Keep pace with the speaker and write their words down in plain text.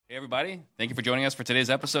Hey, everybody. Thank you for joining us for today's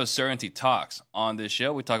episode of Certainty Talks. On this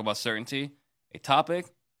show, we talk about certainty, a topic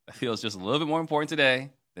that feels just a little bit more important today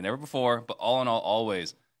than ever before, but all in all,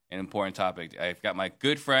 always an important topic. I've got my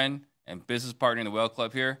good friend and business partner in the Whale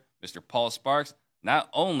Club here, Mr. Paul Sparks, not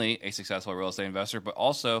only a successful real estate investor, but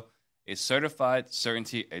also a certified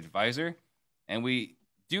certainty advisor. And we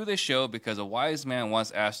do this show because a wise man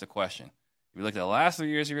once asked the question: if you looked at the last 3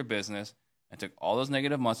 years of your business and took all those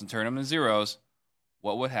negative months and turned them into zeros,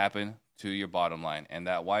 what would happen to your bottom line? And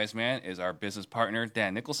that wise man is our business partner,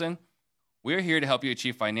 Dan Nicholson. We're here to help you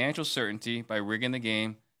achieve financial certainty by rigging the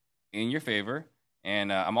game in your favor.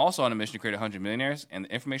 And I'm also on a mission to create 100 millionaires. And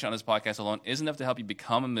the information on this podcast alone isn't enough to help you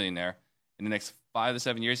become a millionaire. In the next 5 to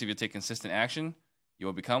 7 years, if you take consistent action, you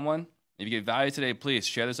will become one. If you get value today, please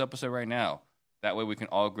share this episode right now. That way we can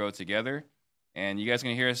all grow together. And you guys are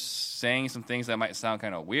going to hear us saying some things that might sound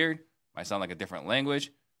kind of weird, might sound like a different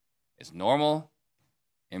language. It's normal.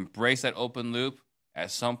 Embrace that open loop. At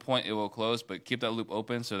some point, it will close, but keep that loop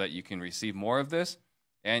open so that you can receive more of this.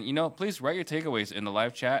 And, please write your takeaways in the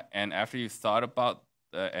live chat. And after you've thought about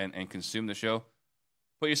and consumed the show,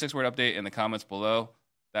 put your 6-word update in the comments below.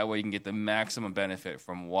 That way you can get the maximum benefit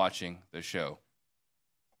from watching the show.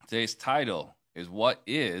 Today's title is What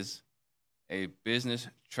is a Business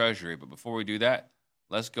Treasury? But before we do that,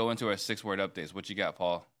 let's go into our 6-word updates. What you got,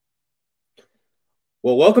 Paul?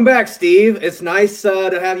 Well, welcome back, Steve. It's nice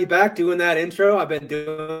to have you back doing that intro. I've been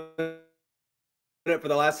doing it for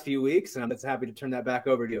the last few weeks, and I'm just happy to turn that back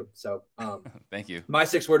over to you. So thank you. My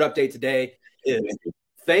 6-word update today is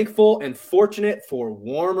thankful and fortunate for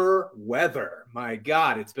warmer weather. My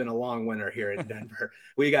God, it's been a long winter here in Denver.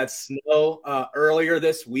 We got snow earlier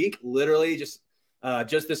this week, literally just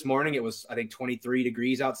this morning. It was, I think, 23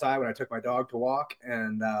 degrees outside when I took my dog to walk,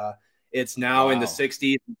 and it's now in the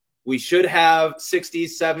 60s. We should have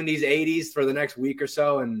 60s, 70s, 80s for the next week or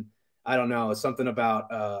so. And I don't know, something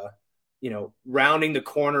about, rounding the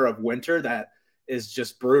corner of winter that is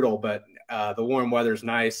just brutal. But the warm weather is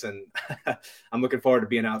nice. And I'm looking forward to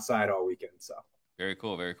being outside all weekend. So very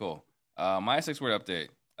cool. Very cool. My 6-word update.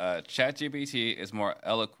 ChatGPT is more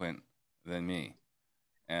eloquent than me.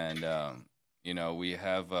 And, we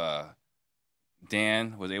have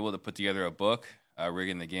Dan was able to put together a book,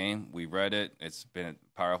 Rigging the Game. We read it. It's been a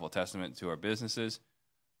powerful testament to our businesses.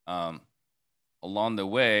 Along the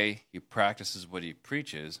way, he practices what he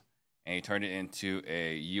preaches, and he turned it into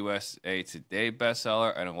a USA Today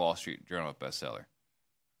bestseller and a Wall Street Journal bestseller.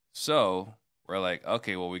 So we're like,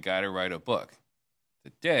 okay, well, we got to write a book.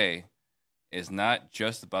 Today is not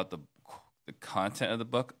just about the content of the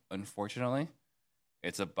book, unfortunately.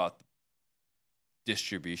 It's about the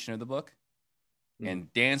distribution of the book.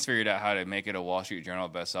 And Dan's figured out how to make it a Wall Street Journal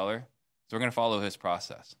bestseller. So we're going to follow his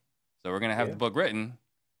process. So we're going to have the book written.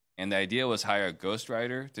 And the idea was hire a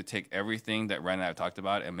ghostwriter to take everything that Ren and I have talked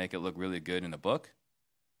about and make it look really good in the book.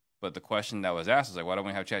 But the question that was asked was like, why don't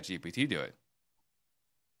we have ChatGPT do it?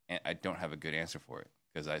 And I don't have a good answer for it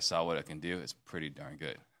because I saw what it can do. It's pretty darn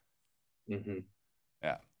good. Mm-hmm.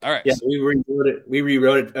 Yeah. All right. Yeah, we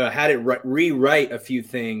rewrote it. Had it rewrite a few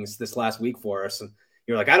things this last week for us. And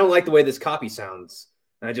you're like, I don't like the way this copy sounds.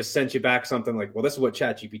 And I just sent you back something like, well, this is what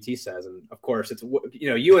ChatGPT says. And of course, it's,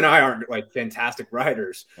 you and I aren't like fantastic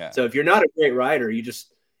writers. Yeah. So if you're not a great writer, you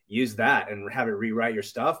just use that and have it rewrite your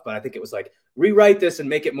stuff. But I think it was like, rewrite this and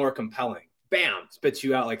make it more compelling. Bam, spits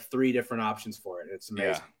you out like 3 different options for it. It's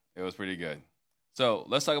amazing. Yeah, it was pretty good. So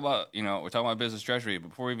let's talk about, we're talking about business treasury.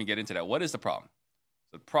 Before we even get into that, what is the problem?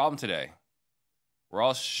 The problem today, we're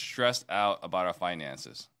all stressed out about our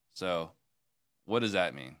finances. So what does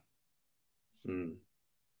that mean?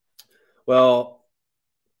 Well,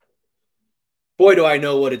 boy, do I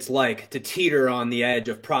know what it's like to teeter on the edge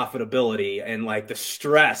of profitability and like the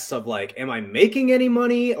stress of like, am I making any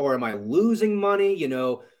money or am I losing money?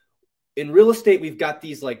 In real estate, we've got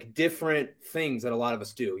these like different things that a lot of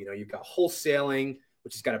us do. You've got wholesaling,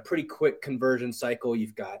 which has got a pretty quick conversion cycle.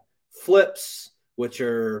 You've got flips, which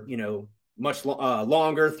are, much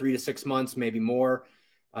longer, 3 to 6 months, maybe more.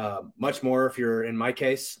 Much more if you're in my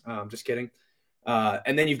case. Just kidding.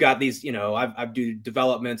 And then you've got these, I do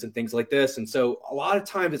developments and things like this. And so a lot of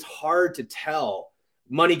times it's hard to tell.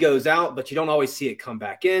 Money goes out, but you don't always see it come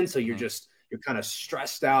back in. So you're kind of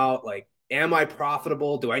stressed out. Like, am I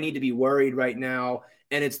profitable? Do I need to be worried right now?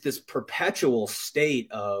 And it's this perpetual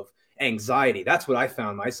state of anxiety. That's what I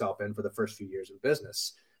found myself in for the first few years of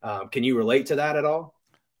business. Can you relate to that at all?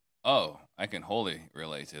 Oh, I can wholly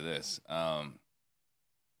relate to this.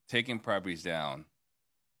 Taking properties down,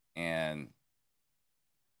 and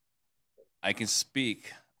I can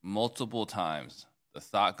speak multiple times. The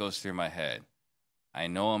thought goes through my head. I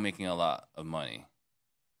know I'm making a lot of money,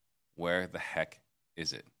 where the heck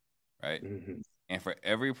is it, right? Mhm. And for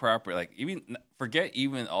every property, like even forget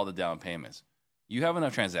even all the down payments, you have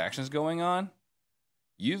enough transactions going on.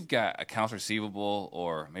 You've got accounts receivable,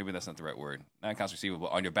 or maybe that's not the right word, not accounts receivable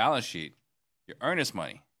on your balance sheet, your earnest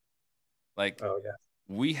money. Like Oh yeah.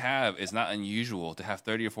 we have, it's not unusual to have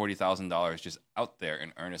 $30,000 or $40,000 just out there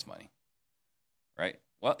in earnest money, right?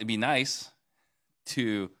 Well, it'd be nice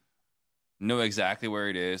to know exactly where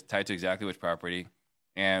it is, tied to exactly which property.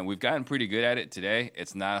 And we've gotten pretty good at it today.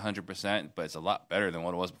 It's not 100%, but it's a lot better than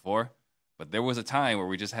what it was before. But there was a time where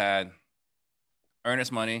we just had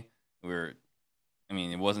earnest money. It was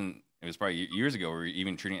probably years ago, we were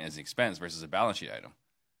even treating it as an expense versus a balance sheet item,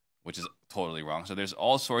 which is totally wrong. So there's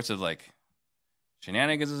all sorts of like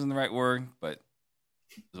shenanigans isn't the right word, but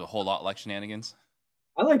there's a whole lot like shenanigans.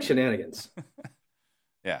 I like shenanigans.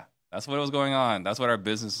 Yeah, that's what was going on. That's what our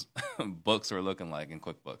business books were looking like in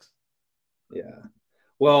QuickBooks. Yeah.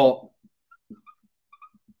 Well,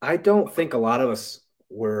 I don't think a lot of us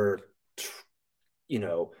were,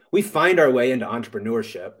 we find our way into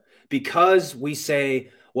entrepreneurship because we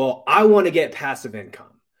say, well, I want to get passive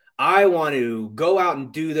income. I want to go out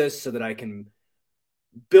and do this so that I can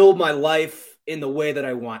build my life in the way that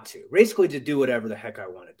I want to, basically to do whatever the heck I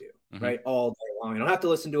want to do, right? All day long. I don't have to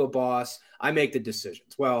listen to a boss. I make the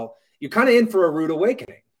decisions. Well, you're kind of in for a rude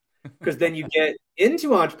awakening because then you get into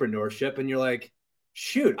entrepreneurship and you're like,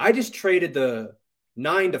 shoot, I just traded the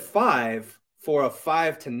 9 to 5 for a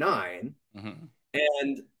 5 to 9.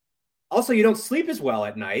 And also you don't sleep as well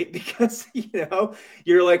at night because,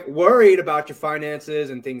 you're like worried about your finances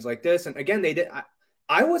and things like this. And again,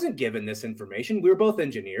 I wasn't given this information. We were both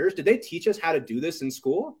engineers. Did they teach us how to do this in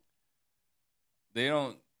school? They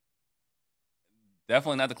don't.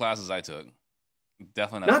 Definitely not the classes I took.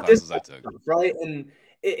 Definitely not Not the this classes I took. stuff, right? And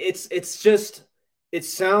it's just, it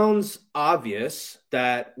sounds obvious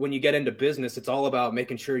that when you get into business, it's all about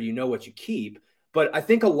making sure you know what you keep. But I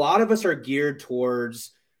think a lot of us are geared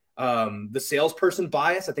towards the salesperson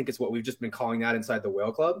bias. I think it's what we've just been calling that inside the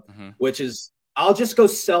Whale Club, which is I'll just go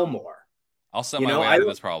sell more. I'll sell my way out of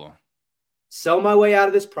this problem. Sell my way out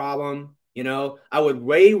of this problem. I would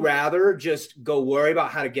way rather just go worry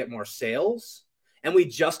about how to get more sales. And we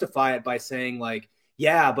justify it by saying like,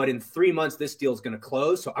 yeah, but in 3 months, this deal is going to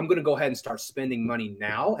close. So I'm going to go ahead and start spending money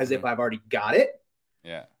now as if I've already got it.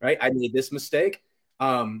 Yeah. Right. I made this mistake.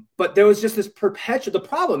 But there was just this the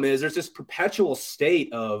problem is there's this perpetual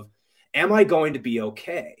state of, am I going to be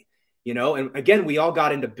okay? And again, we all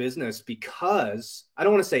got into business because I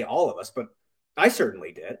don't want to say all of us, but I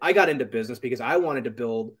certainly did. I got into business because I wanted to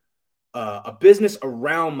build a business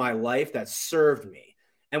around my life that served me.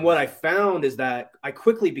 And what I found is that I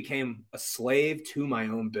quickly became a slave to my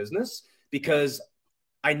own business because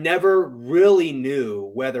I never really knew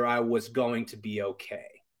whether I was going to be okay.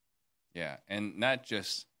 Yeah. And not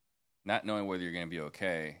just not knowing whether you're going to be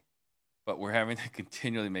okay, but we're having to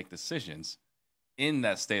continually make decisions in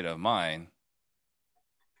that state of mind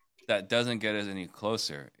that doesn't get us any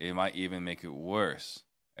closer. It might even make it worse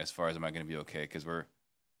as far as am I going to be okay? Because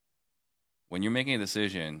when you're making a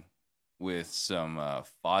decision with some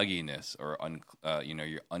fogginess or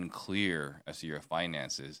you're unclear as to your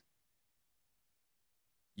finances,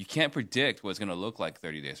 you can't predict what it's going to look like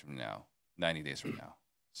 30 days from now, 90 days from now.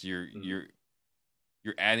 So you're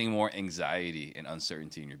adding more anxiety and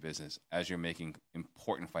uncertainty in your business as you're making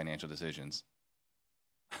important financial decisions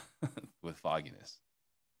with fogginess.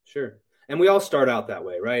 Sure. And we all start out that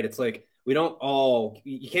way, right? It's like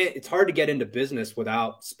it's hard to get into business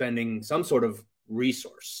without spending some sort of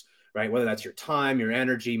resource, right? Whether that's your time, your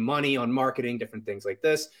energy, money on marketing, different things like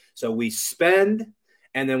this. So we spend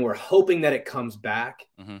and then we're hoping that it comes back.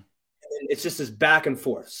 And it's just this back and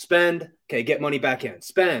forth. Spend, okay, get money back in.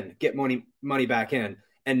 Spend, get money back in.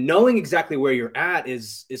 And knowing exactly where you're at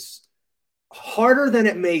is harder than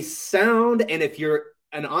it may sound. And if you're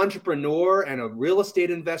an entrepreneur and a real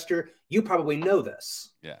estate investor, you probably know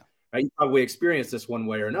this. Yeah. Right? You probably experienced this one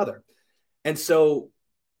way or another. And so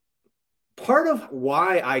part of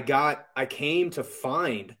why I came to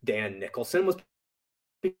find Dan Nicholson was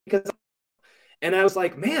because, and I was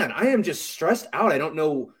like, man, I am just stressed out. I don't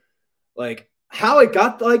know like how it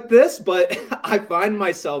got like this, but I find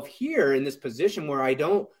myself here in this position where I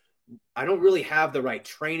don't really have the right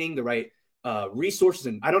training, the right resources,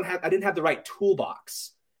 and I didn't have the right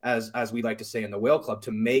toolbox, as we like to say in the Whale Club,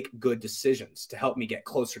 to make good decisions to help me get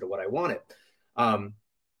closer to what I wanted. And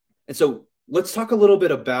so let's talk a little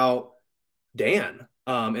bit about Dan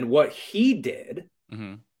and what he did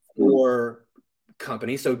for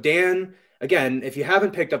company. So Dan, again, if you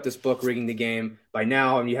haven't picked up this book, Rigging the Game, by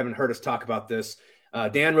now, and you haven't heard us talk about this,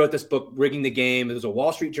 Dan wrote this book, Rigging the Game. It was a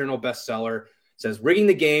Wall Street Journal bestseller. It says, Rigging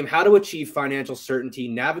the Game, How to Achieve Financial Certainty,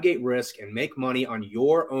 Navigate Risk, and Make Money on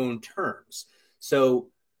Your Own Terms. So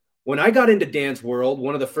when I got into Dan's world,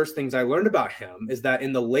 one of the first things I learned about him is that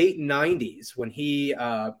in the late 90s, when he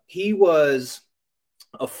was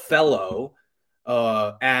a fellow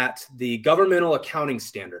at the Governmental Accounting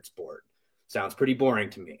Standards Board. Sounds pretty boring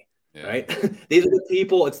to me, right? These are the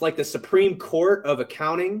people, it's like the Supreme Court of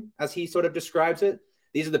accounting, as he sort of describes it.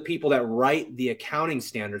 These are the people that write the accounting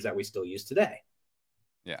standards that we still use today.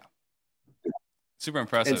 Yeah. Super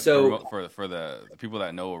impressive. And so, for the people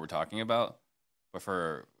that know what we're talking about, but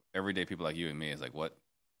for everyday people like you and me, it's like, what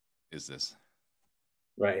is this?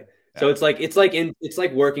 Right. So it's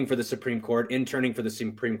like working for the Supreme Court, interning for the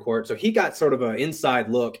Supreme Court. So he got sort of an inside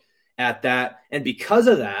look at that, and because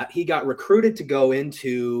of that, he got recruited to go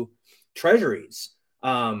into treasuries.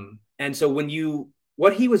 And so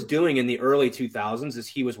what he was doing in the early 2000s is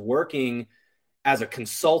he was working as a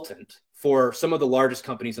consultant for some of the largest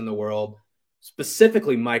companies in the world,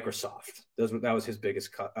 specifically Microsoft. That was his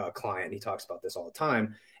biggest client. He talks about this all the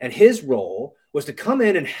time. And his role was to come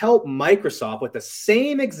in and help Microsoft with the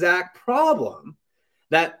same exact problem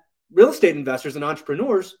that real estate investors and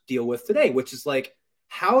entrepreneurs deal with today, which is like,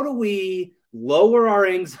 how do we lower our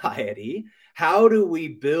anxiety? How do we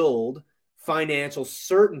build financial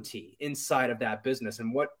certainty inside of that business?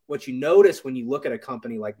 And what you notice when you look at a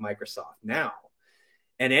company like Microsoft now,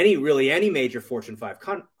 and any major Fortune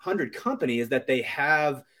 500 company, is that they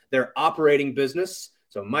have their operating business.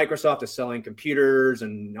 So Microsoft is selling computers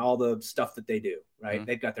and all the stuff that they do, right? Mm-hmm.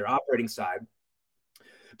 They've got their operating side,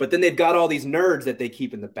 but then they've got all these nerds that they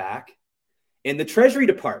keep in the back in the Treasury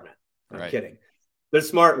department. I'm kidding. They're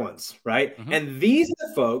smart ones, right? Mm-hmm. And these are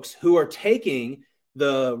the folks who are taking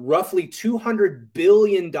the roughly $200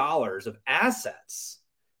 billion of assets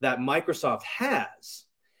that Microsoft has,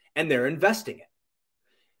 and they're investing it.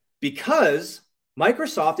 Because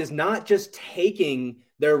Microsoft is not just taking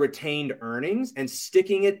their retained earnings and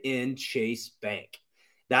sticking it in Chase Bank.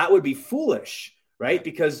 That would be foolish, right? Yeah.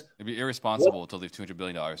 Because it'd be irresponsible to leave $200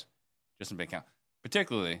 billion just in bank account,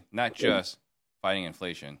 particularly not just fighting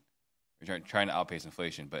inflation, or trying to outpace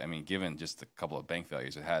inflation, but I mean, given just a couple of bank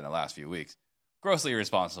failures it had in the last few weeks, grossly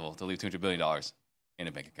irresponsible to leave $200 billion in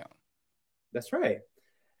a bank account. That's right.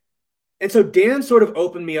 And so Dan sort of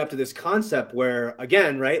opened me up to this concept where,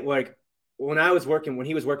 again, right, like when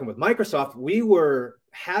he was working with Microsoft, we were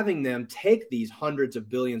having them take these hundreds of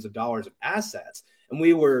billions of dollars of assets, and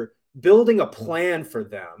we were building a plan for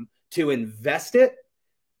them to invest it,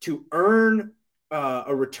 to earn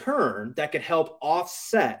a return that could help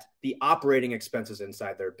offset the operating expenses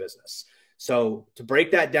inside their business. So to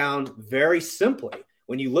break that down very simply,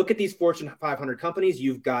 when you look at these Fortune 500 companies,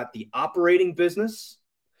 you've got the operating business,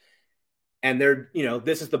 and they're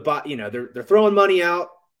throwing money out,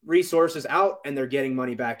 resources out, and they're getting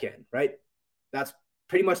money back in, right? That's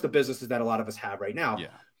pretty much the businesses that a lot of us have right now. Yeah.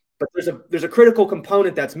 But there's a critical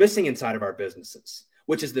component that's missing inside of our businesses,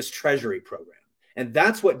 which is this treasury program. And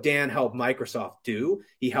that's what Dan helped Microsoft do.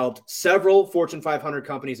 He helped several Fortune 500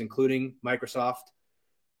 companies, including Microsoft.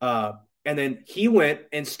 And then he went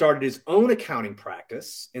and started his own accounting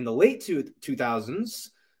practice in the late 2000s.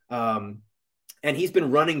 And he's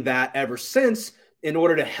been running that ever since in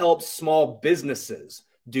order to help small businesses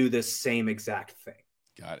do this same exact thing.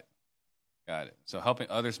 Got it. So helping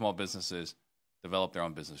other small businesses develop their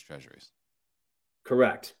own business treasuries.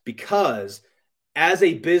 Correct. Because as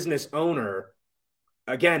a business owner,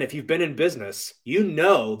 again, if you've been in business, you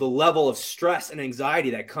know the level of stress and anxiety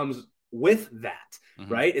that comes with that,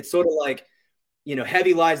 mm-hmm. right? It's sort of like,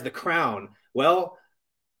 heavy lies the crown. Well,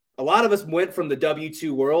 a lot of us went from the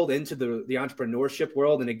W-2 world into the entrepreneurship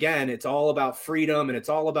world. And again, it's all about freedom, and it's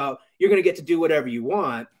all about you're going to get to do whatever you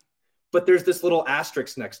want. But there's this little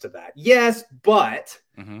asterisk next to that. Yes, but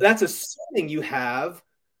mm-hmm. that's assuming you have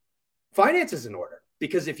finances in order.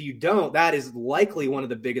 Because if you don't, that is likely one of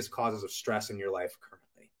the biggest causes of stress in your life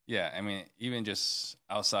currently. Yeah, I mean, even just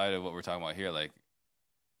outside of what we're talking about here, like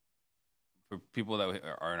for people that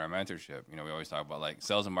are in our mentorship, we always talk about like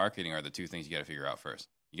sales and marketing are the two things you got to figure out first.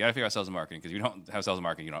 You got to figure out sales and marketing, because if you don't have sales and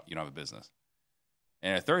marketing, you don't have a business.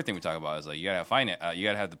 And a third thing we talk about is like you got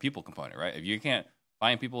to have the people component, right? If you can't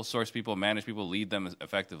find people, source people, manage people, lead them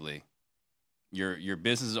effectively, your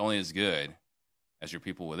business is only as good as your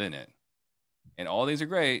people within it. And all these are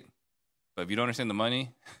great, but if you don't understand the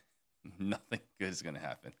money, nothing good is going to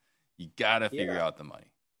happen. You got to figure out the money.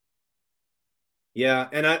 Yeah,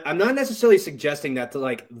 and I'm not necessarily suggesting that to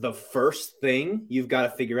like the first thing you've got to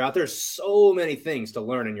figure out. There's so many things to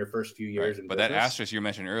learn in your first few Right. years in But that business. asterisk you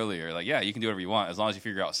mentioned earlier, like, yeah, you can do whatever you want as long as you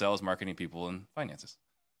figure out sales, marketing, people, and finances.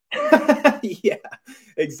 Yeah,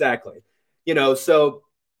 exactly. So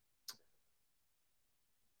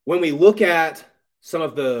when we look at some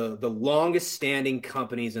of the longest standing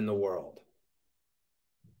companies in the world,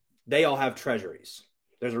 they all have treasuries.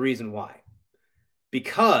 There's a reason why.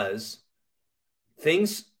 Because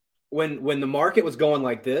things when the market was going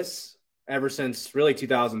like this, ever since really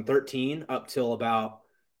 2013 up till about,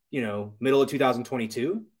 middle of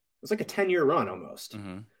 2022, it's like a 10-year run almost.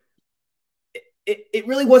 Mm-hmm. It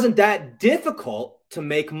really wasn't that difficult to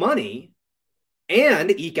make money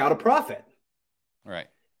and eke out a profit. Right.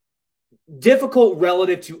 Difficult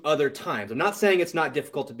relative to other times. I'm not saying it's not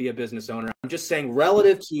difficult to be a business owner. I'm just saying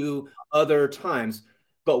relative to other times.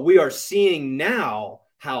 But we are seeing now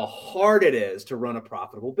how hard it is to run a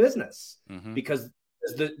profitable business Mm-hmm. because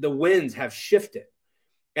the winds have shifted.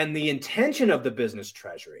 And the intention of the business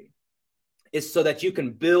treasury is so that you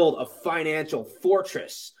can build a financial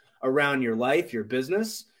fortress around your life, your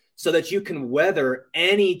business, so that you can weather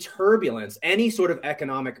any turbulence, any sort of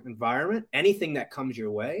economic environment, anything that comes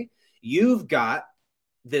your way. You've got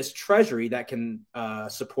this treasury that can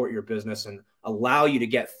support your business and allow you to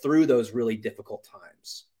get through those really difficult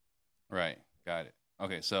times. Right. Got it.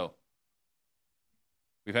 Okay. So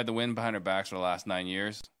we've had the wind behind our backs for the last 9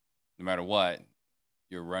 years. No matter what,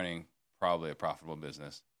 you're running probably a profitable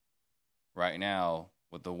business. Right now,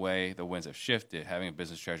 with the way the winds have shifted, having a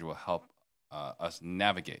business treasury will help us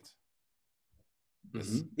navigate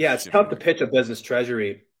this Yeah, it's shifting tough to market. pitch a business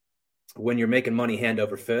treasury when you're making money hand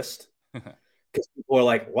over fist because people are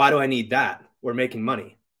like, why do I need that? We're making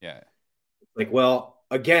money. Yeah. Like, well,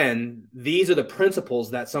 again, these are the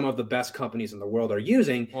principles that some of the best companies in the world are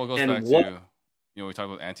using. Well, it goes And back what, to, we talk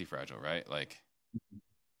about anti-fragile, right? Like,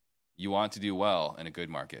 you want to do well in a good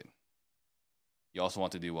market. You also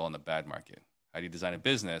want to do well in a bad market. How do you design a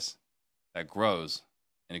business that grows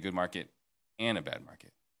in a good market and a bad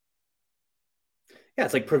market? yeah,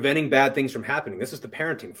 it's like preventing bad things from happening. This is the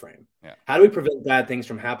parenting frame. Yeah. How do we prevent bad things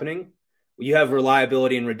from happening? Well, you have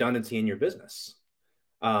reliability and redundancy in your business.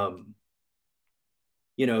 Um,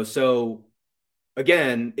 so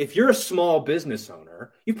again, if you're a small business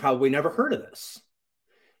owner, you've probably never heard of this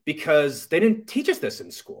because they didn't teach us this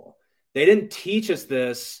in school. They didn't teach us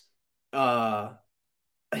this. Uh,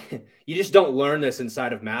 you just don't learn this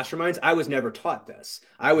inside of masterminds. I was never taught this.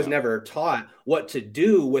 I was No. never taught what to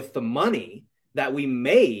do with the money that we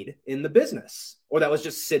made in the business or that was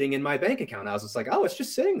just sitting in my bank account. I was just like, oh, it's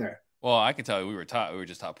just sitting there. Well, I can tell you, we were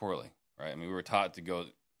just taught poorly, right? I mean, we were taught to go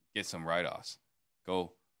get some write-offs,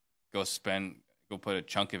 go, spend, go put a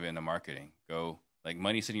chunk of it into marketing, go like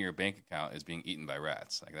money sitting in your bank account is being eaten by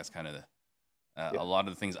rats. Like that's kind of Yeah. a lot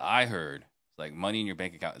of the things I heard. Like money in your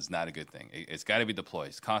bank account is not a good thing. It's got to be deployed.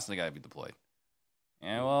 It's constantly got to be deployed.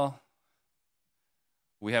 And well,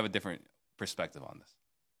 we have a different perspective on this.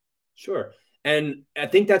 Sure. And I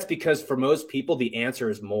think that's because for most people, the answer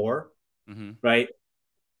is more, Mm-hmm. right?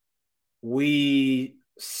 We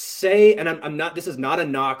say, and I'm not, this is not a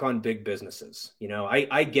knock on big businesses.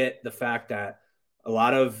 I get the fact that a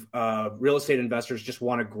lot of real estate investors just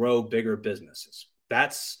want to grow bigger businesses.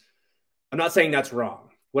 I'm not saying that's wrong.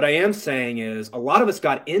 What I am saying is a lot of us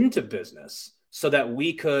got into business so that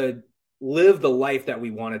we could live the life that we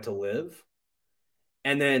wanted to live.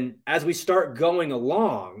 And then as we start going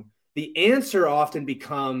along, the answer often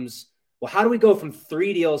becomes, well, how do we go from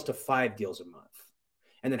 3 deals to 5 deals a month?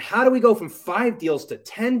 And then how do we go from 5 deals to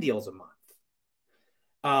 10 deals a month?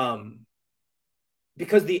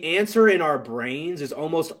 Because the answer in our brains is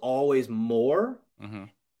almost always more. Mm-hmm.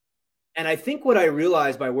 And I think what I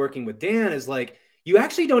realized by working with Dan is like, you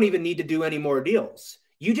actually don't even need to do any more deals.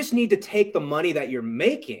 You just need to take the money that you're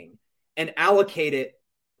making and allocate it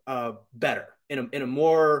better in a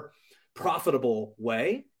more profitable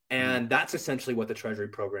way. Mm-hmm. And that's essentially what the Treasury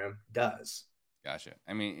program does. Gotcha.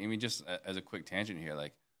 I mean, just as a quick tangent here,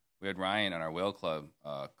 like we had Ryan on our Whale Club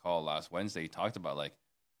call last Wednesday. He talked about like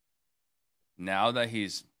now that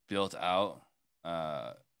he's built out,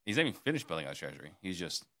 he's not even finished building out Treasury. He's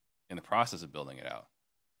just in the process of building it out.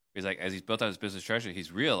 He's like, as he's built out his business treasury,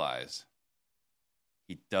 he's realized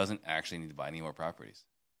he doesn't actually need to buy any more properties.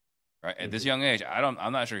 Right at this young age,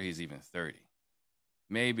 I'm not sure he's even 30.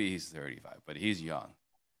 Maybe he's 35, but he's young.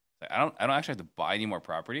 Like, I don't actually have to buy any more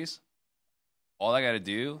properties. All I got to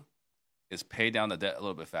do is pay down the debt a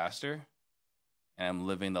little bit faster, and I'm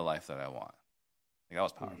living the life that I want. Like that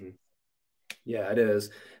was powerful. Mm-hmm. Yeah, it is.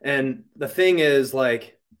 And the thing is,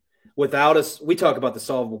 like, without us, we talk about the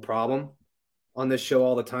solvable problem. on this show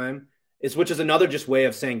all the time, which is another just way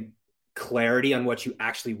of saying clarity on what you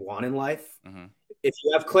actually want in life. Mm-hmm. If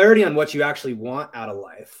you have clarity on what you actually want out of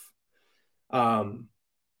life,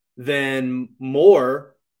 then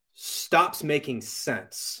more stops making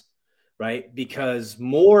sense, right? Because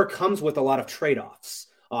more comes with a lot of trade-offs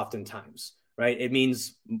oftentimes, right? It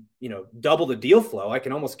means, double the deal flow. I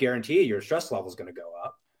can almost guarantee you your stress level is going to go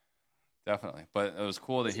up. Definitely. But it was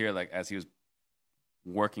cool to hear, like, as he was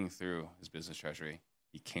working through his business treasury,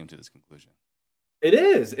 he came to this conclusion. It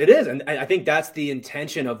is. And I think that's the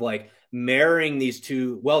intention of like marrying these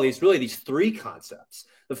these three concepts.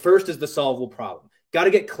 The first is the solvable problem. Got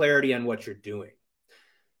to get clarity on what you're doing.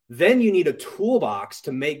 Then you need a toolbox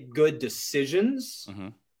to make good decisions. Mm-hmm.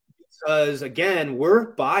 Because again,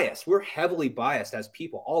 we're biased. We're heavily biased as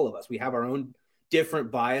people. All of us. We have our own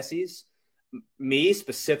different biases. Me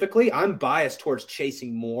specifically, I'm biased towards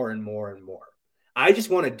chasing more and more and more. I just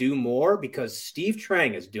want to do more because Steve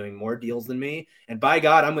Trang is doing more deals than me. And by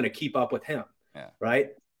God, I'm going to keep up with him. Yeah. Right.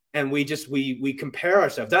 And we compare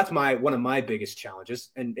ourselves. That's one of my biggest challenges.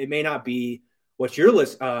 And it may not be what if you're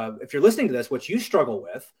listening to this, what you struggle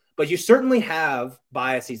with, but you certainly have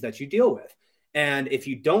biases that you deal with. And if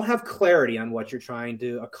you don't have clarity on what you're trying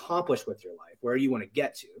to accomplish with your life, where you want to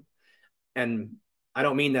get to, and I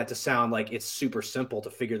don't mean that to sound like it's super simple to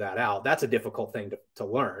figure that out. That's a difficult thing to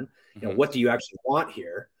learn. Mm-hmm. What do you actually want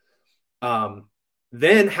here?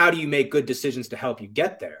 Then how do you make good decisions to help you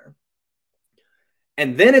get there?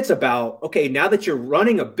 And then it's about, okay, now that you're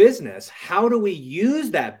running a business, how do we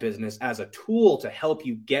use that business as a tool to help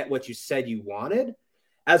you get what you said you wanted,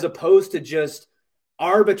 as opposed to just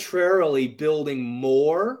arbitrarily building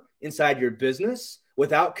more inside your business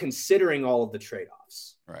without considering all of the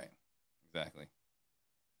trade-offs. Right. Exactly.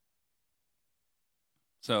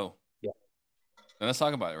 So yeah, then let's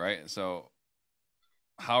talk about it, right? So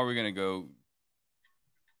how are we going to go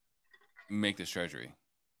make this treasury?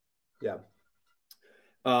 Yeah.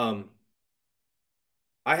 I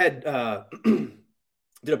had did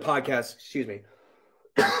a podcast,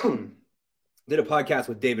 did a podcast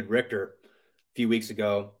with David Richter a few weeks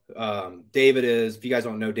ago. David is, if you guys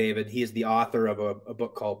don't know David, he is the author of a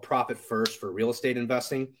book called Profit First for Real Estate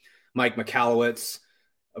Investing. Mike Michalowicz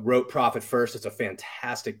wrote Profit First. It's a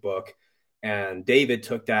fantastic book. And David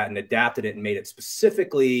took that and adapted it and made it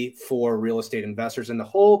specifically for real estate investors. And the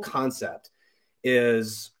whole concept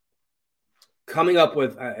is coming up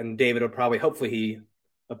with, and David will probably, hopefully he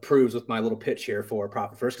approves with my little pitch here for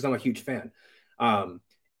Profit First, because I'm a huge fan.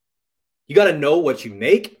 You got to know what you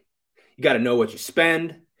make, you got to know what you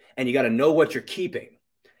spend, and you got to know what you're keeping.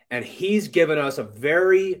 And he's given us a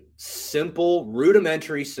very simple,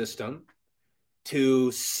 rudimentary system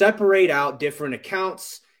to separate out different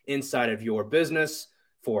accounts inside of your business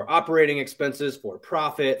for operating expenses, for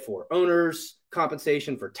profit, for owners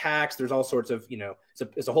compensation, for tax. There's all sorts of,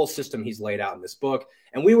 it's a whole system he's laid out in this book.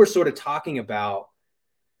 And we were sort of talking about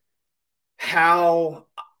how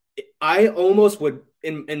I almost would,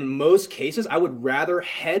 in most cases, I would rather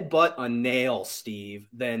headbutt a nail, Steve,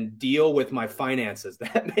 than deal with my finances.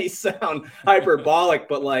 That may sound hyperbolic,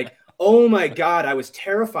 but like, oh my God, I was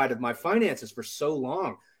terrified of my finances for so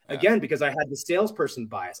long. Again, because I had the salesperson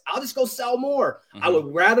bias. I'll just go sell more. Mm-hmm. I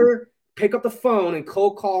would rather pick up the phone and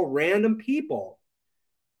cold call random people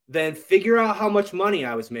than figure out how much money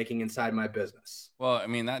I was making inside my business. Well, I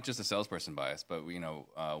mean, not just a salesperson bias, but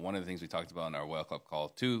one of the things we talked about in our Whale Club call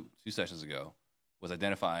two sessions ago was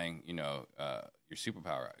identifying, your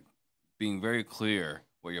superpower, being very clear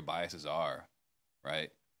what your biases are, right?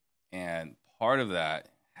 And part of that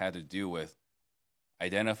had to do with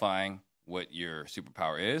identifying what your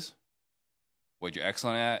superpower is, what you're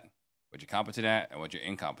excellent at, what you're competent at, and what you're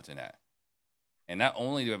incompetent at. And not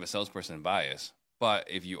only do you have a salesperson bias, but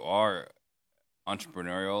if you are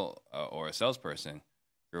entrepreneurial or a salesperson,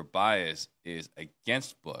 your bias is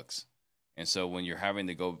against books. And so when you're having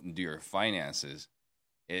to go do your finances,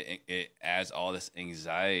 it adds all this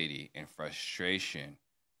anxiety and frustration.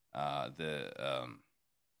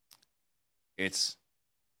 It's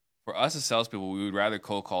for us as salespeople, we would rather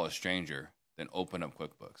cold call a stranger than open up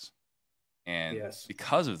QuickBooks. And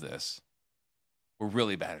because of this, we're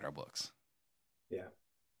really bad at our books. Yeah.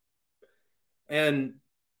 And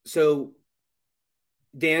so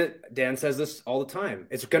Dan says this all the time.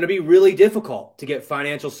 It's going to be really difficult to get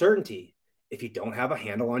financial certainty if you don't have a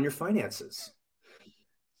handle on your finances.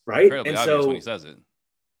 Right? Incredibly obvious when he says it.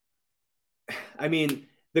 I mean,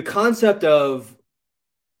 the concept of,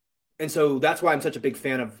 and so that's why I'm such a big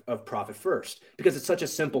fan of Profit First, because it's such a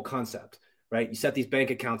simple concept, right? You set these bank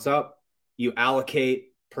accounts up, you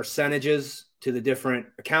allocate percentages to the different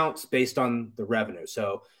accounts based on the revenue.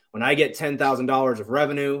 So when I get $10,000 of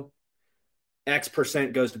revenue, X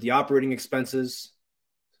percent goes to the operating expenses,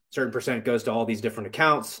 certain percent goes to all these different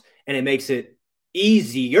accounts, and it makes it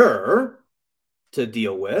easier to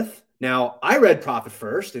deal with. Now, I read Profit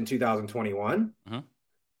First in 2021,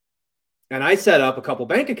 and I set up a couple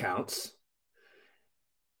bank accounts.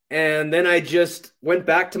 And then I just went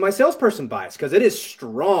back to my salesperson bias because it is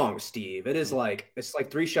strong, Steve. It is like, it's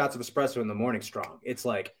like 3 shots of espresso in the morning strong. It's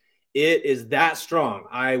like, it is that strong.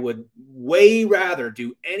 I would way rather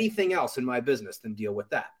do anything else in my business than deal with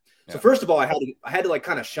that. Yeah. So first of all, I had to like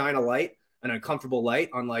kind of shine a light, an uncomfortable light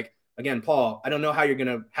on like, again, Paul, I don't know how you're going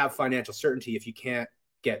to have financial certainty if you can't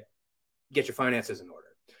get your finances in order.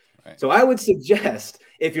 Right. So I would suggest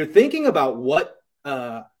if you're thinking about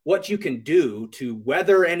what you can do to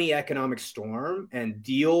weather any economic storm and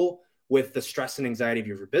deal with the stress and anxiety of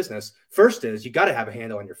your business, first is you got to have a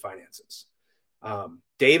handle on your finances.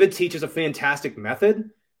 David teaches a fantastic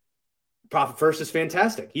method. Profit First is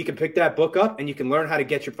fantastic. You can pick that book up and you can learn how to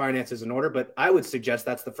get your finances in order, but I would suggest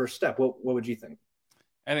that's the first step. What would you think?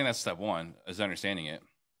 I think that's step one, is understanding it,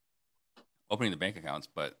 opening the bank accounts.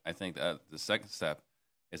 But I think that the second step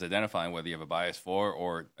is identifying whether you have a bias for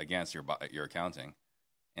or against your accounting.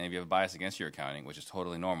 And if you have a bias against your accounting, which is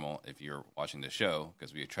totally normal if you're watching this show,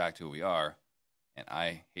 because we attract who we are, and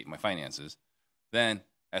I hate my finances, then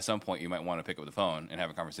at some point you might want to pick up the phone and have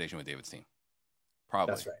a conversation with David's team.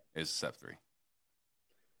 Probably. That's right. Is step 3.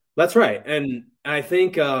 That's right. And I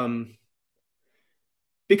think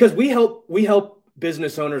because we help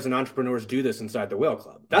business owners and entrepreneurs do this inside the Whale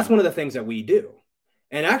Club. That's one of the things that we do.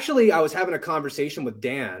 And actually, I was having a conversation with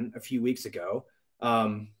Dan a few weeks ago.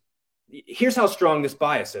 Here's how strong this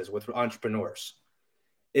bias is with entrepreneurs.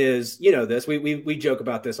 Is, this, we joke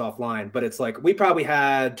about this offline, but it's like we probably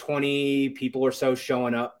had 20 people or so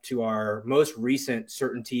showing up to our most recent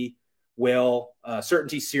certainty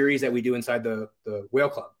series that we do inside the Whale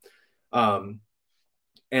Club.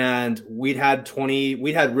 And we'd had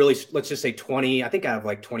really, let's just say 20, I think I have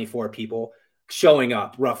like 24 people showing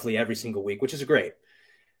up roughly every single week, which is great.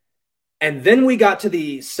 And then we got to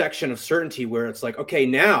the section of certainty where it's like, okay,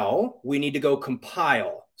 now we need to go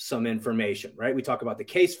compile some information, right? We talk about the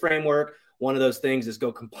case framework. One of those things is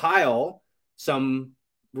go compile some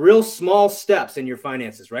real small steps in your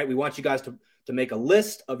finances, right? We want you guys to make a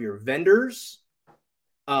list of your vendors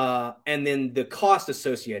and then the cost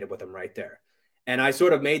associated with them right there. And I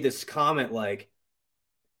sort of made this comment like,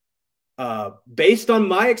 based on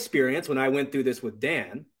my experience when I went through this with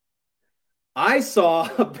Dan, I saw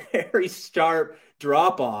a very sharp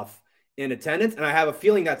drop-off in attendance, and I have a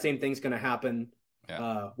feeling that same thing's going to happen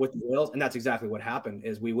with the whales, and that's exactly what happened.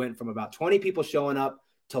 Is we went from about 20 people showing up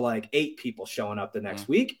to like 8 people showing up the next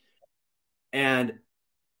week, and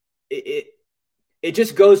it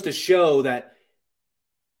just goes to show that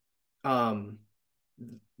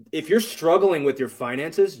if you're struggling with your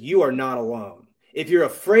finances, you are not alone. If you're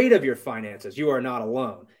afraid of your finances, you are not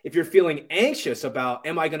alone. If you're feeling anxious about,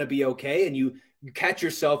 am I going to be okay? And you catch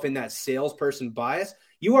yourself in that salesperson bias,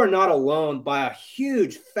 you are not alone by a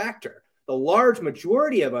huge factor. The large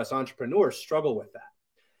majority of us entrepreneurs struggle with that.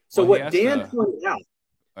 So what Dan pointed out,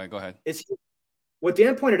 all right, go ahead. What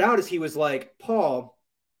Dan pointed out is he was like, Paul,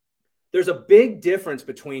 there's a big difference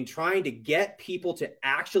between trying to get people to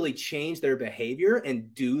actually change their behavior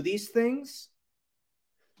and do these things.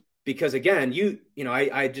 Because again,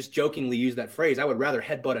 I just jokingly use that phrase. I would rather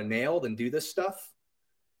headbutt a nail than do this stuff.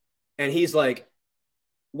 And he's like,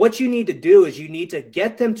 what you need to do is you need to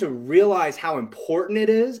get them to realize how important it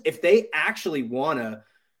is if they actually want to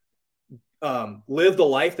live the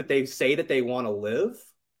life that they say that they want to live.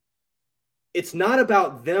 It's not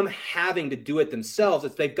about them having to do it themselves.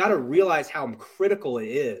 It's they've got to realize how critical it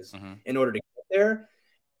is in order to get there,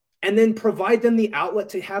 and then provide them the outlet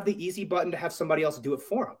to have the easy button to have somebody else do it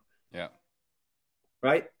for them. Yeah.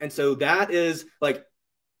 Right. And so that is like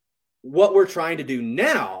what we're trying to do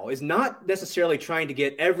now is not necessarily trying to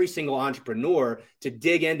get every single entrepreneur to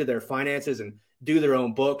dig into their finances and do their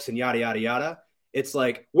own books and yada, yada, yada. It's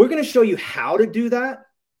like, we're going to show you how to do that.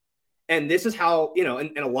 And this is how,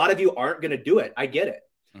 and a lot of you aren't going to do it. I get it.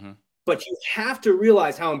 But you have to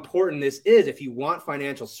realize how important this is if you want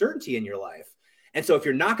financial certainty in your life. And so if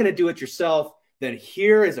you're not going to do it yourself, then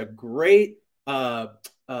here is a great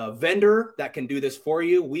vendor that can do this for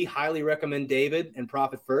you. We highly recommend David and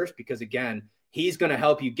Profit First because, again, he's going to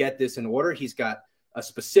help you get this in order. He's got a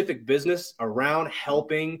specific business around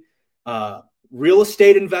helping real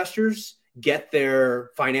estate investors get their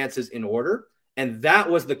finances in order. And that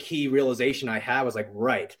was the key realization I had was like,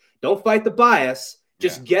 right, don't fight the bias.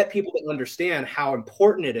 Just get people to understand how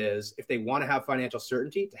important it is if they want to have financial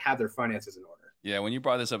certainty to have their finances in order. Yeah, when you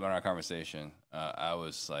brought this up in our conversation, I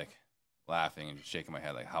was like laughing and shaking my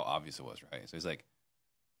head, like how obvious it was, right? So he's like,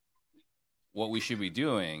 what we should be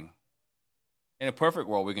doing in a perfect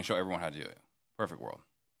world, we can show everyone how to do it. Perfect world,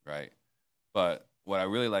 right? But what I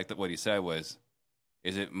really liked that what he said was,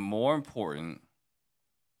 is it more important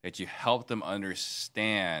that you help them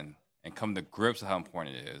understand and come to grips with how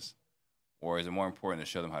important it is, or is it more important to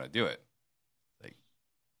show them how to do it? Like,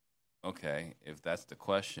 okay, if that's the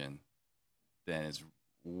question, then it's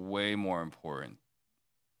way more important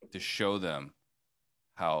to show them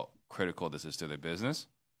how critical this is to their business.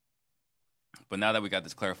 But now that we got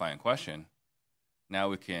this clarifying question, now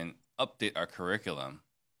we can update our curriculum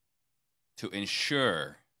to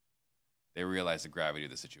ensure they realize the gravity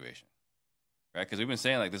of the situation, right? Because we've been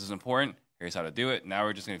saying, like, this is important. Here's how to do it. Now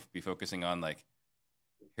we're just going to be focusing on, like,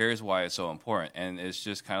 here's why it's so important. And it's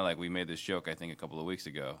just kind of like we made this joke, I think, a couple of weeks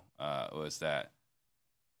ago, was that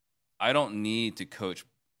I don't need to coach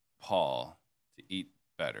Paul to eat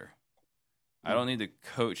better. I don't need to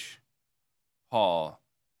coach Paul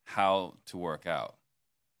how to work out.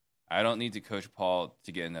 I don't need to coach Paul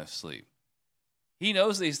to get enough sleep. He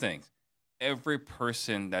knows these things. Every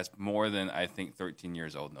person that's more than, I think, 13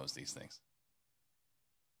 years old knows these things.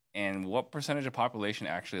 And what percentage of population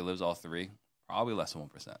actually lives all three? Probably less than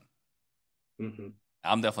 1%. Mm-hmm.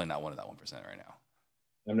 I'm definitely not one of that 1% right now.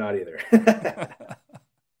 I'm not either.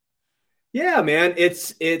 Yeah, man,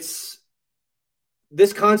 it's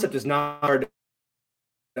this concept is not hard.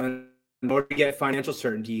 In order to get financial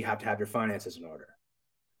certainty, you have to have your finances in order.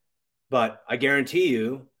 But I guarantee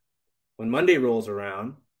you, when Monday rolls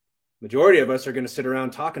around, majority of us are going to sit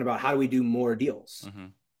around talking about how do we do more deals,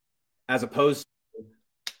 as opposed to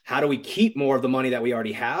how do we keep more of the money that we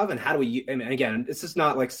already have, and how do we? And again, this is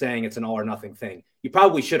not like saying it's an all or nothing thing. You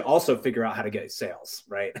probably should also figure out how to get sales,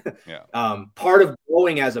 right? Yeah. Part of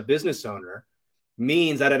growing as a business owner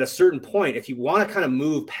means that at a certain point, if you want to kind of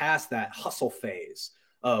move past that hustle phase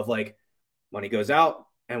of like money goes out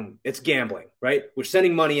and it's gambling, right? We're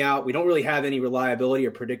sending money out. We don't really have any reliability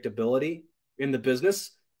or predictability in the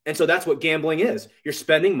business. And so that's what gambling is. You're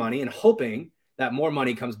spending money and hoping that more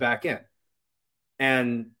money comes back in.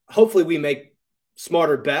 And hopefully we make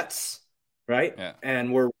smarter bets, right? Yeah.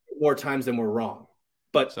 And we're more times than we're wrong.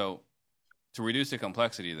 But so to reduce the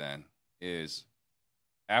complexity then is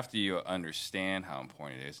after you understand how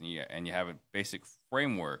important it is and you have a basic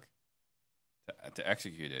framework to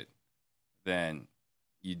execute it, then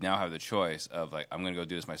you now have the choice of like, I'm going to go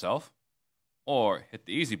do this myself or hit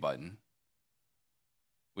the easy button,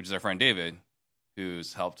 which is our friend David,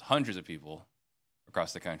 who's helped hundreds of people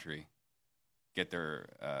across the country get their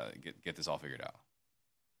get this all figured out.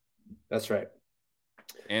 That's right.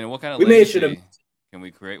 And what kind of legacy can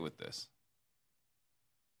we create with this?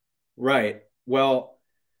 Right. Well,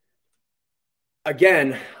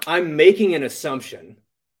 again, I'm making an assumption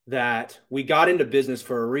that we got into business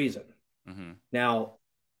for a reason. Now,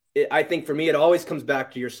 I think for me, it always comes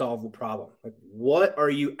back to your solvable problem. Like, what are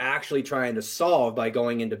you actually trying to solve by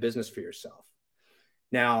going into business for yourself?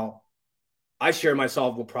 Now, I share my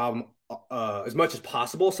solvable problem as much as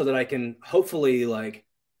possible so that I can hopefully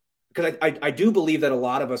because I do believe that a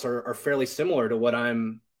lot of us are fairly similar to what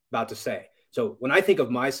I'm about to say. So when I think of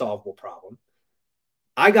my solvable problem,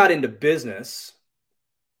 I got into business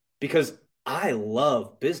because I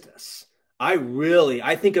love business. I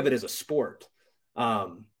think of it as a sport.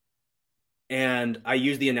 And I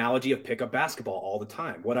use the analogy of pickup basketball all the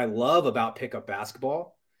time. What I love about pickup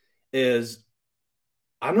basketball is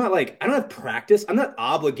I don't have practice. I'm not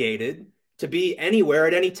obligated to be anywhere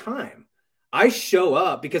at any time. I show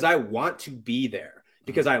up because I want to be there,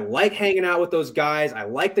 because I like hanging out with those guys. I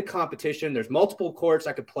like the competition. There's multiple courts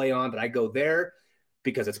I could play on, but I go there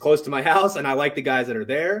because it's close to my house and I like the guys that are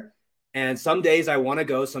there. And some days I want to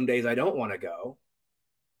go, some days I don't want to go.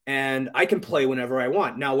 And I can play whenever I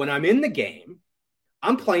want. Now, when I'm in the game,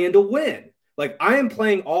 I'm playing to win. Like, I am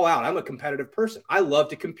playing all out. I'm a competitive person. I love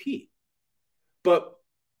to compete. But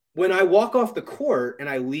when I walk off the court and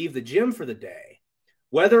I leave the gym for the day,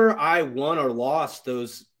 whether I won or lost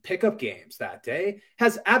those pickup games that day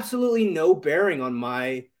has absolutely no bearing on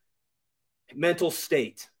my mental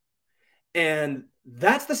state. And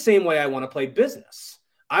that's the same way I want to play business.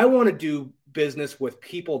 I want to do business with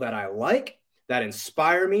people that I like, that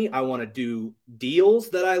inspire me. I want to do deals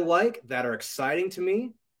that I like, that are exciting to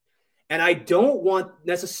me. And I don't want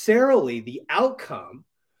necessarily the outcome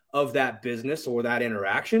of that business or that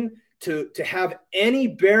interaction to have any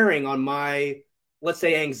bearing on my, let's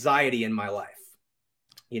say, anxiety in my life.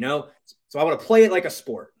 So I want to play it like a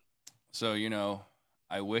sport. So,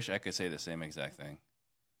 I wish I could say the same exact thing.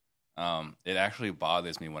 It actually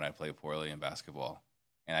bothers me when I play poorly in basketball.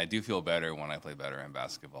 And I do feel better when I play better in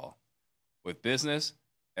basketball. With business,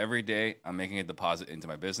 every day I'm making a deposit into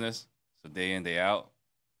my business. So day in, day out,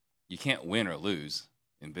 you can't win or lose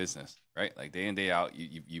in business, right? Like day in, day out,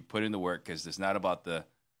 you put in the work because it's not about the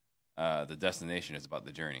destination, it's about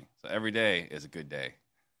the journey. So every day is a good day.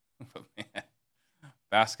 But man,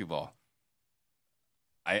 basketball.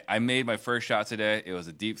 I made my first shot today. It was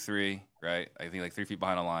a deep three, right? I think like 3 feet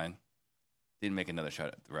behind the line. Didn't make another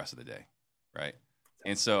shot the rest of the day, right?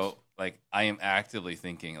 And so, like, I am actively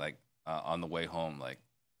thinking, like, on the way home, like,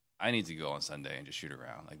 I need to go on Sunday and just shoot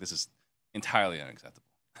around. Like, this is entirely unacceptable.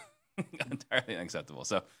 Entirely unacceptable.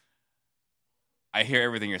 So, I hear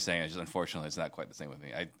everything you're saying. It's just, unfortunately, it's not quite the same with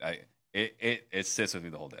me. It sits with me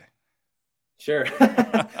the whole day. Sure.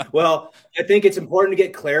 Well, I think it's important to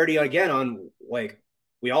get clarity again on, like,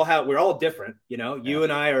 we're all different, you know. Yeah. You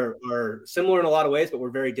and I are similar in a lot of ways, but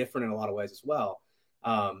we're very different in a lot of ways as well.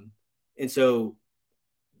 And so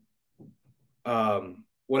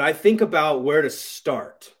when I think about where to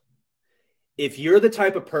start, if you're the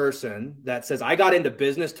type of person that says, I got into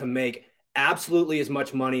business to make absolutely as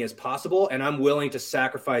much money as possible, and I'm willing to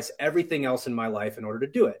sacrifice everything else in my life in order to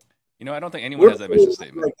do it. You know, I don't think anyone has that mission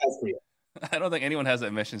statement. Right. I don't think anyone has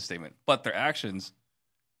that mission statement, but their actions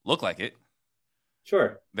look like it.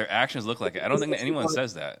 Sure. Their actions look like it. I don't think that anyone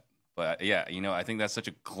says that. But yeah, you know, I think that's such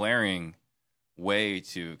a glaring way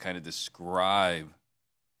to kind of describe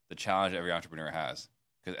the challenge every entrepreneur has.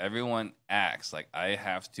 Because everyone acts like I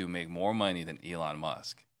have to make more money than Elon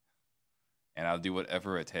Musk. And I'll do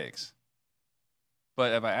whatever it takes.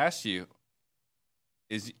 But if I asked you,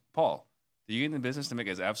 Paul, do you get in the business to make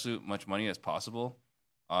as absolute much money as possible?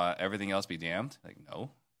 Everything else be damned? Like,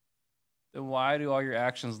 no. Then why do all your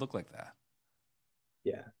actions look like that?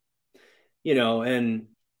 Yeah. You know, and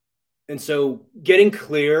so getting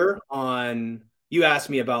clear on, you asked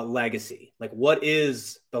me about legacy. Like, what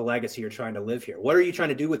is the legacy you're trying to live here? What are you trying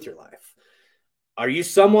to do with your life? Are you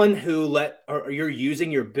someone or you're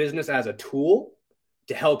using your business as a tool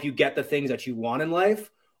to help you get the things that you want in life?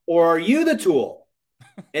 Or are you the tool?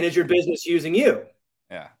 And is your business using you?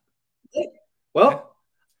 Yeah. Well,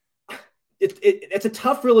 it's a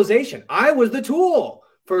tough realization. I was the tool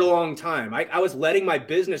for a long time. I was letting my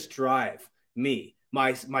business drive me,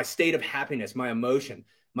 my state of happiness, my emotion,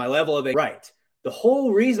 my level of right. The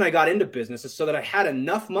whole reason I got into business is so that I had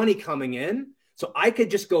enough money coming in so I could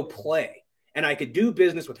just go play and I could do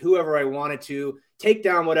business with whoever I wanted to, take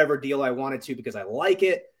down whatever deal I wanted to because I like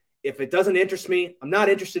it. If it doesn't interest me, I'm not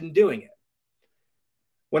interested in doing it.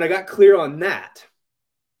 When I got clear on that,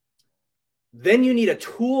 then you need a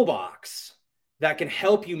toolbox that can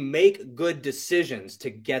help you make good decisions to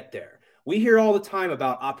get there. We hear all the time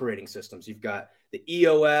about operating systems. You've got the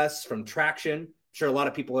EOS from Traction. I'm sure a lot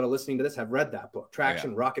of people that are listening to this have read that book,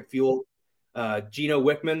 Traction, Rocket Fuel. Gino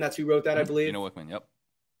Wickman, that's who wrote that, I believe. Gino Wickman, yep.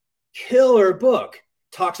 Killer book.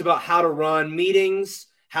 Talks about how to run meetings,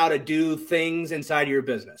 how to do things inside of your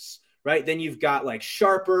business, right? Then you've got like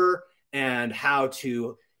Sharper and how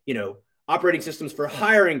to, you know, operating systems for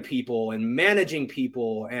hiring people and managing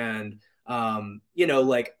people and, you know,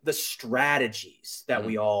 like the strategies that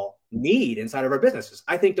we all need inside of our businesses.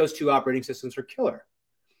 I think those two operating systems are killer.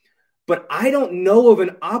 But I don't know of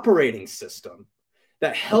an operating system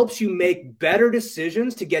that helps you make better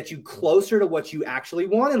decisions to get you closer to what you actually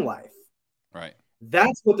want in life. Right.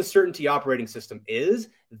 That's what the certainty operating system is.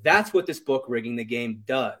 That's what this book, Rigging the Game,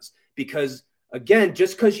 does. Because again,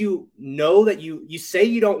 just because you know that you say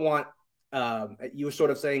you don't want, you were sort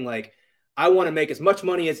of saying like, I want to make as much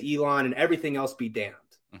money as Elon and everything else be damned.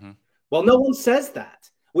 Mm-hmm. Well, no one says that.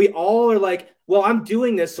 We all are like, well, I'm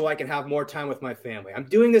doing this so I can have more time with my family. I'm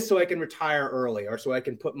doing this so I can retire early or so I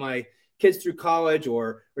can put my kids through college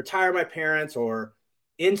or retire my parents or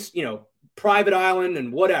in, you know, private island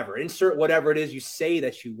and whatever, insert whatever it is you say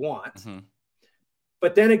that you want. Mm-hmm.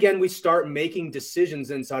 But then again, we start making decisions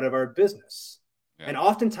inside of our business. Yeah. And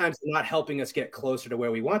oftentimes they're not helping us get closer to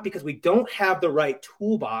where we want because we don't have the right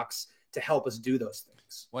toolbox to help us do those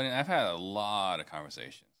things. Well, I've had a lot of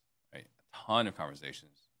conversations, right? A ton of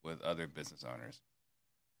conversations with other business owners.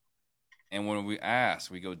 And when we ask,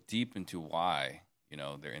 we go deep into why, you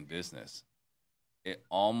know, they're in business. It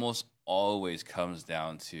almost always comes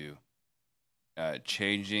down to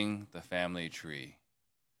changing the family tree,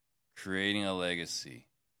 creating a legacy,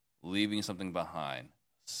 leaving something behind,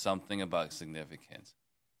 something about significance.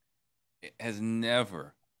 It has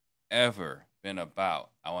never, ever been about,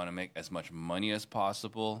 I want to make as much money as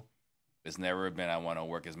possible. It's never been, I want to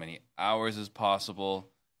work as many hours as possible.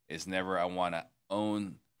 It's never, I want to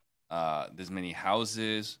own this many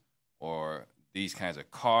houses or these kinds of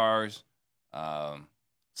cars.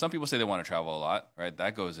 Some people say they want to travel a lot, right?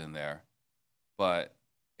 That goes in there. But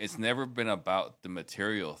it's never been about the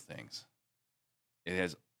material things. It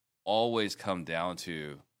has always come down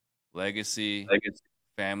to legacy,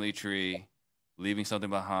 family tree, leaving something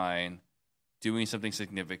behind, doing something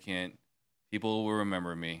significant. People will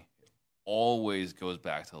remember me. It always goes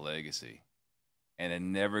back to legacy. And it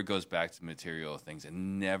never goes back to material things. It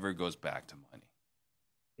never goes back to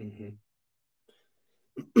money.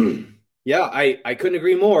 Mm-hmm. Yeah, I couldn't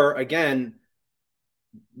agree more. Again,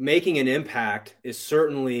 making an impact is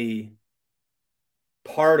certainly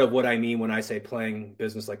part of what I mean when I say playing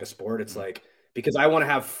business like a sport. It's like, because I want to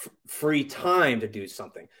have free time to do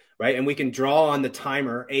something, right? And we can draw on the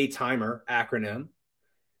timer, acronym: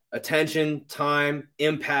 attention, time,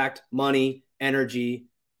 impact, money, energy,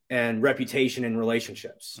 and reputation and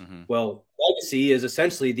relationships. Mm-hmm. Well, legacy is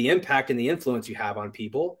essentially the impact and the influence you have on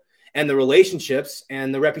people, and the relationships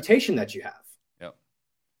and the reputation that you have. Yep.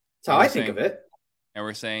 That's how I think of it. And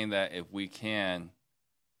we're saying that if we can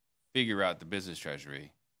figure out the business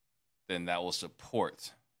treasury, then that will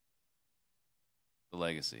support the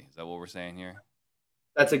legacy. Is that what we're saying here?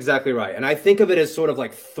 That's exactly right. And I think of it as sort of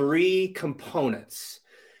like 3 components.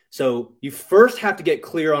 So you first have to get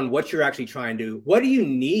clear on what you're actually trying to do. What do you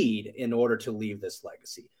need in order to leave this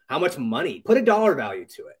legacy? How much money? Put a dollar value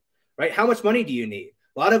to it, right? How much money do you need?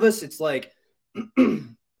 A lot of us, it's like,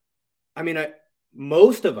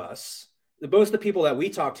 most of the people that we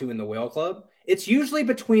talk to in the Whale Club, it's usually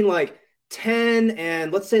between like $10,000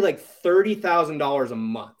 and let's say like $30,000 a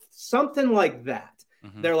month, something like that.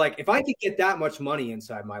 Mm-hmm. They're like, if I could get that much money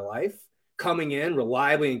inside my life coming in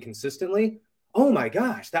reliably and consistently, oh my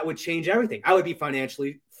gosh, that would change everything. I would be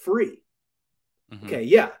financially free. Mm-hmm. Okay,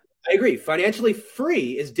 yeah, I agree. Financially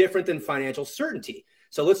free is different than financial certainty.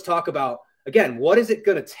 So let's talk about, again, what is it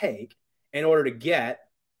going to take in order to get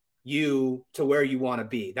you to where you want to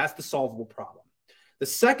be? That's the solvable problem. The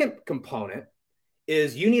second component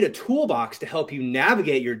is you need a toolbox to help you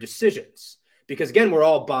navigate your decisions. Because again, we're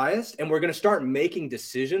all biased and we're going to start making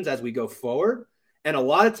decisions as we go forward. And a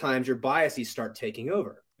lot of times your biases start taking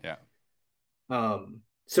over. Yeah.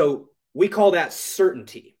 So we call that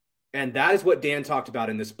certainty. And that is what Dan talked about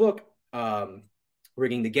in this book,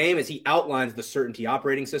 Rigging the Game, as he outlines the certainty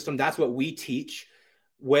operating system. That's what we teach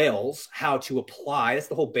whales how to apply. That's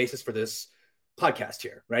the whole basis for this podcast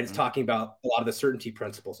here, right? It's talking about a lot of the certainty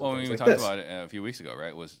principles. Well, we talked about it a few weeks ago,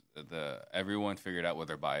 right? Was everyone figured out what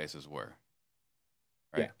their biases were,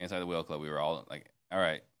 right? Yeah. Inside the Whale Club, we were all like, all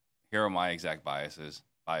right, here are my exact biases,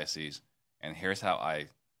 and here's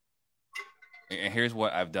here's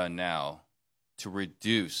what I've done now to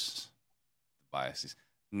reduce biases,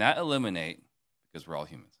 not eliminate, because we're all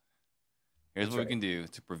humans. Here's what we can do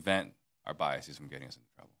to prevent our biases from getting us into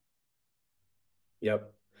trouble.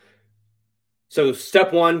 Yep. So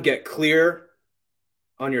step 1, get clear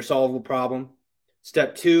on your solvable problem.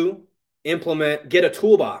 Step 2, get a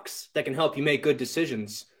toolbox that can help you make good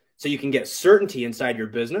decisions so you can get certainty inside your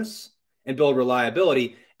business and build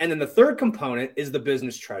reliability. And then the third component is the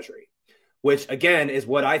business treasury, which again is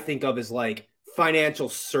what I think of as like financial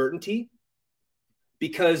certainty,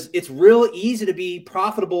 because it's real easy to be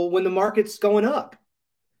profitable when the market's going up.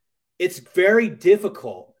 It's very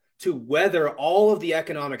difficult to weather all of the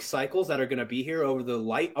economic cycles that are going to be here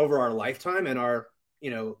over our lifetime and our,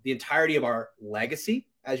 the entirety of our legacy,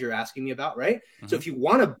 as you're asking me about, right? Mm-hmm. So if you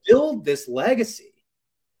want to build this legacy,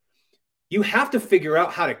 you have to figure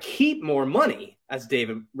out how to keep more money, as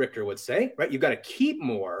David Richter would say, right? You've got to keep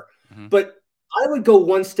more, mm-hmm. But I would go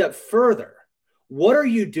one step further. What are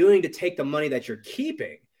you doing to take the money that you're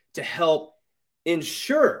keeping to help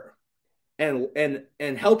ensure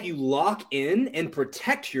and help you lock in and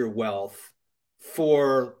protect your wealth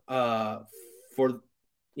for the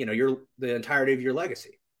entirety of your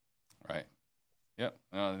legacy? Right. Yep.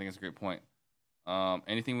 No, I think it's a great point.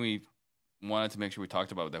 Anything we wanted to make sure we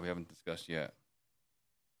talked about that we haven't discussed yet?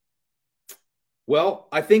 Well,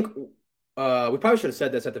 I think we probably should have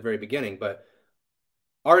said this at the very beginning, but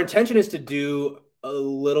our intention is to do a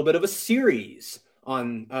little bit of a series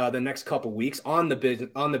on the next couple weeks on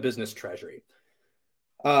the business treasury.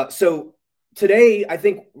 So today, I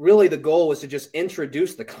think really the goal was to just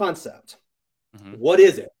introduce the concept. Mm-hmm. What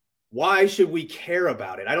is it? Why should we care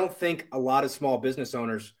about it? I don't think a lot of small business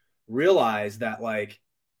owners realize that,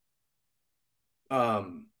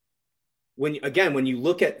 when you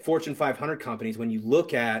look at Fortune 500 companies, when you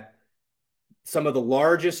look at some of the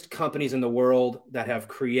largest companies in the world that have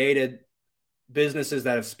created businesses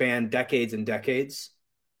that have spanned decades and decades,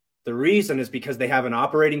 the reason is because they have an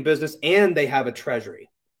operating business and they have a treasury.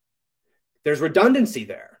 There's redundancy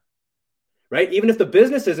there, right? Even if the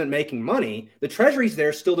business isn't making money, the Treasury's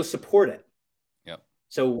there still to support it. Yep.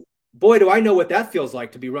 So, boy, do I know what that feels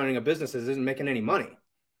like to be running a business that isn't making any money.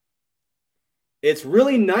 It's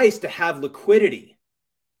really nice to have liquidity.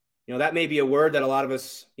 That may be a word that a lot of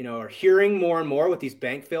us, are hearing more and more with these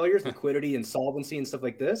bank failures, liquidity, insolvency, and stuff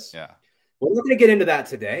like this. Yeah. We're not going to get into that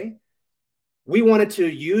today. We wanted to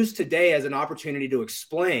use today as an opportunity to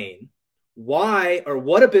explain why or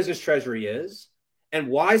what a business treasury is and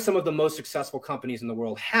why some of the most successful companies in the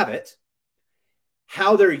world have it,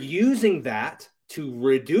 how they're using that to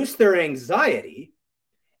reduce their anxiety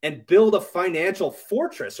and build a financial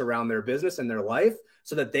fortress around their business and their life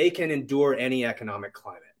so that they can endure any economic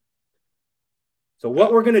climate. So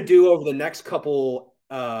what we're going to do over the next couple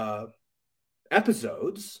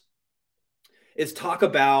episodes is talk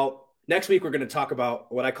about, next week we're going to talk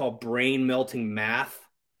about what I call brain melting math.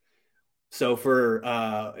 So for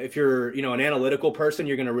if you're an analytical person,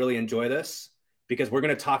 you're going to really enjoy this, because we're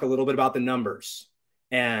going to talk a little bit about the numbers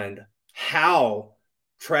and how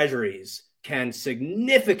treasuries can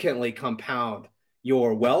significantly compound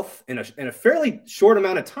your wealth in a fairly short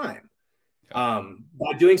amount of time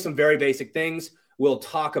by doing some very basic things. We'll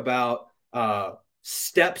talk about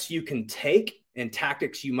steps you can take and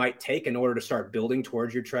tactics you might take in order to start building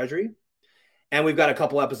towards your treasury. And we've got a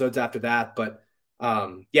couple episodes after that, but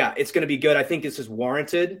it's going to be good. I think this is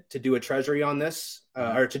warranted to do a treasury on this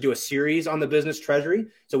or to do a series on the business treasury,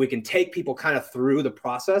 so we can take people kind of through the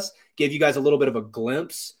process, give you guys a little bit of a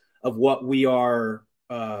glimpse of what we are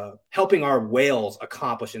helping our whales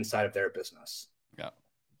accomplish inside of their business. Yeah,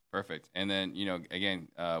 perfect. And then, again,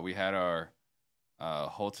 we had our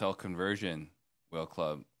hotel conversion whale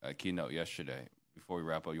club keynote yesterday. Before we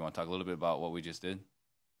wrap up, you want to talk a little bit about what we just did?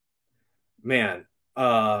 Man,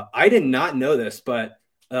 I did not know this, but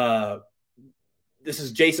this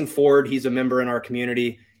is Jason Ford. He's a member in our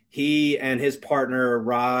community. He and his partner,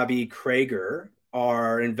 Robbie Krager,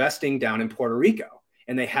 are investing down in Puerto Rico,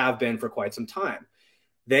 and they have been for quite some time.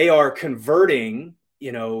 They are converting,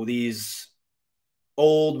 these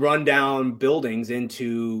old rundown buildings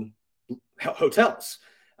into hotels.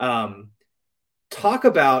 Talk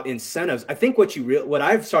about incentives. I think what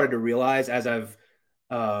I've started to realize as I've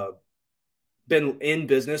been in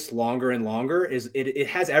business longer and longer is it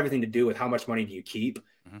has everything to do with how much money do you keep.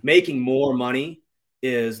 Mm-hmm. Making more money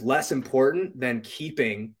is less important than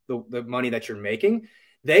keeping the money that you're making.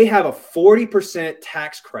 They have a 40%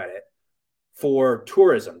 tax credit for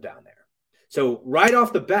tourism down there. So right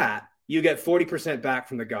off the bat, you get 40% back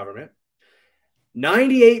from the government.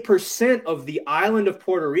 98% of the island of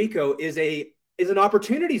Puerto Rico is an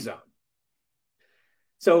opportunity zone.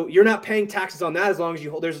 So you're not paying taxes on that as long as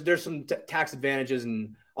you hold. There's some tax advantages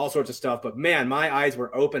and all sorts of stuff. But man, my eyes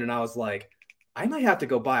were open and I was like, I might have to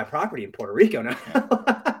go buy a property in Puerto Rico now.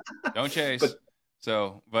 Don't chase.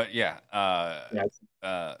 So we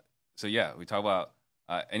talk about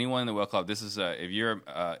anyone in the Whale Club. This is if you're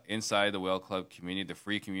inside the Whale Club community, the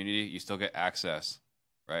free community, you still get access,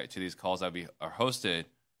 right, to these calls that are hosted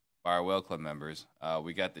by our Whale Club members.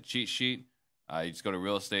 We got the cheat sheet. You just go to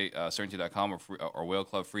realestatecertainty.com or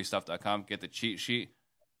whaleclubfreestuff.com. Get the cheat sheet.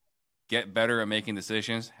 Get better at making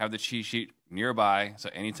decisions. Have the cheat sheet nearby, so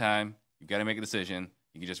anytime you've got to make a decision,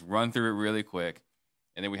 you can just run through it really quick.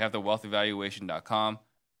 And then we have the wealthevaluation.com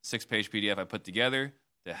 6-page PDF I put together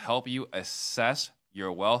to help you assess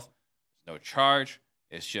your wealth. No charge.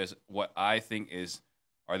 It's just what I think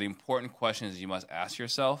are the important questions you must ask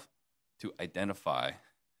yourself to identify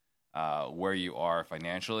where you are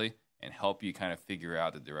financially and help you kind of figure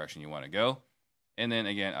out the direction you want to go. And then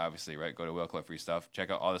again, obviously, right, go to Whale Club Free Stuff. Check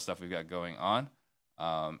out all the stuff we've got going on.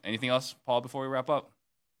 Anything else, Paul, before we wrap up?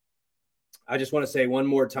 I just want to say one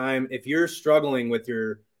more time, if you're struggling with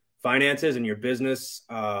your finances and your business,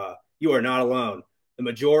 you are not alone. The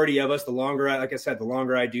majority of us, the longer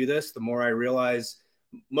I do this, the more I realize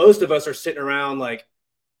most of us are sitting around like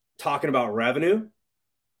talking about revenue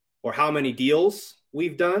or how many deals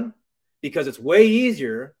we've done, because it's way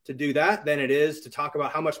easier to do that than it is to talk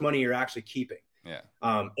about how much money you're actually keeping. Yeah.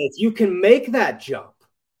 If you can make that jump,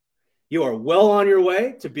 you are well on your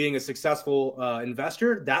way to being a successful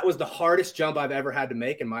investor. That was the hardest jump I've ever had to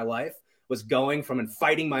make in my life, was going from and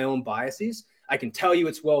fighting my own biases. I can tell you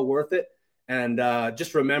it's well worth it. And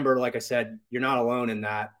just remember, like I said, you're not alone in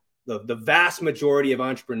that. The vast majority of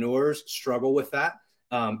entrepreneurs struggle with that.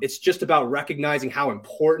 It's just about recognizing how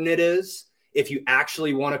important it is. If you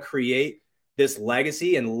actually want to create this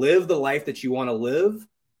legacy and live the life that you want to live,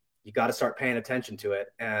 you got to start paying attention to it.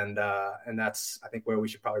 And that's, I think, where we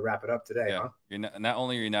should probably wrap it up today. Yeah. Huh? You're not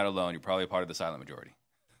only are you not alone, you're probably a part of the silent majority.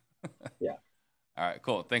 Yeah. All right,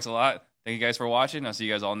 cool. Thanks a lot. Thank you guys for watching. I'll see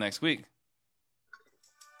you guys all next week.